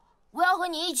开我。我要和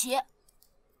你一起。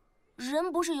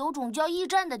人不是有种叫驿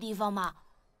站的地方吗？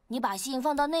你把信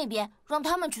放到那边，让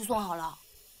他们去送好了。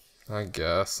 I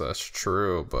guess that's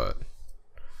true, but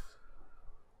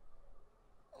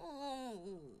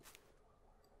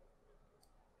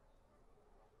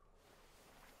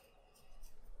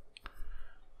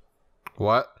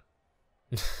what?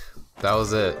 That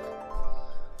was it.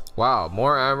 Wow,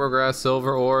 more ambergrass,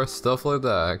 silver ore, stuff like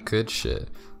that. Good shit.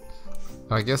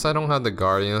 I guess I don't have the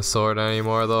Guardian Sword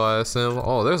anymore though, I assume.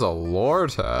 Oh, there's a lore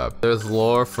tab. There's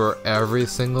lore for every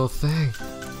single thing.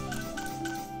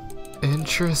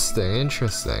 Interesting,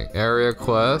 interesting. Area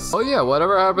quest. Oh yeah,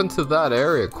 whatever happened to that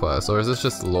area quest? Or is this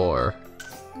just lore?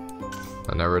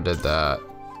 I never did that.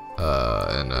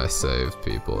 And I saved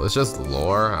people. It's just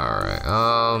lore? Alright.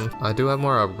 I do have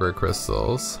more upgrade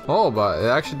crystals. Oh, but it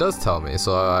actually does tell me.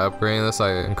 So I upgrading this,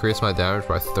 I increase my damage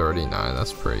by 39.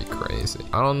 That's pretty crazy.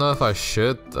 I don't know if I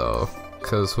should though.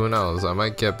 Cause who knows, I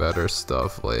might get better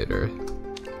stuff later.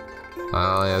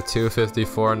 I only have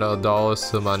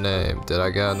 $254 to my name. Did I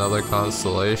get another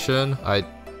constellation?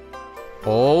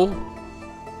 Oh!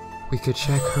 We could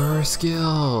check her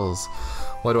skills!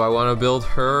 What do I want to build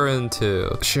her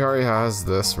into? She already has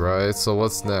this, right? So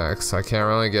what's next? I can't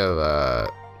really get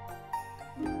that.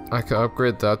 I could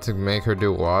upgrade that to make her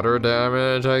do water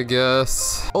damage, I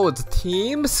guess. Oh, it's a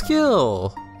team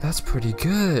skill. That's pretty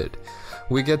good.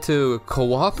 We get to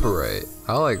cooperate.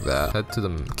 I like that. Head to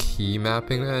the key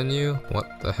mapping menu. What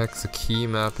the heck's a key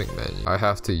mapping menu? I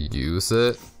have to use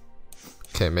it.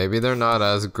 Okay, maybe they're not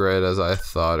as great as I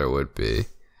thought it would be.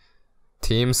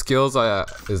 Team skills,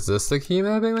 is this the key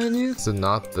mapping menu? Is it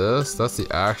not this? That's the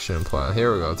action plan.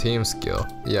 Here we go, team skill.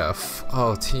 Yeah,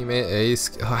 oh, teammate A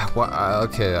skill.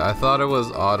 Okay, I thought it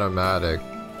was automatic,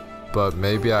 but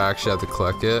maybe I actually have to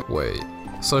click it. Wait,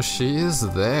 so she is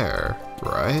there,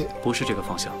 right? 不是这个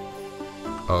方向。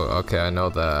 Oh, okay, I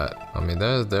know that. I mean,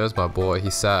 there's my boy,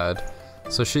 he's sad.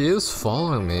 So she is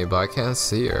following me, but I can't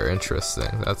see her.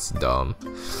 Interesting. That's dumb.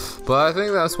 But I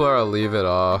think that's where I'll leave it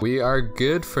off. We are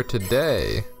good for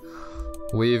today.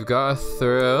 We've got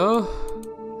through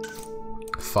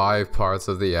 5 parts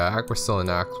of the act. We're still in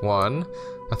Act 1.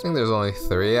 I think there's only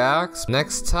 3 acts.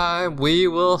 Next time, we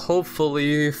will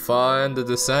hopefully find the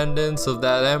descendants of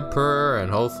that emperor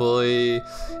and hopefully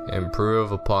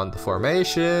improve upon the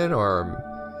formation or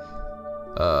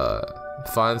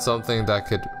find something that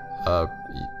could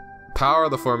power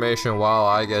the formation while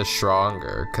I get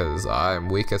stronger, because I'm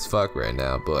weak as fuck right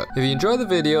now. But if you enjoyed the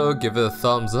video, give it a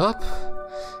thumbs up,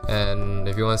 and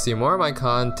if you want to see more of my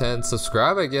content,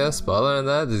 subscribe, I guess. But other than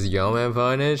that, this is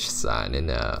yomanpwnage signing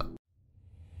out.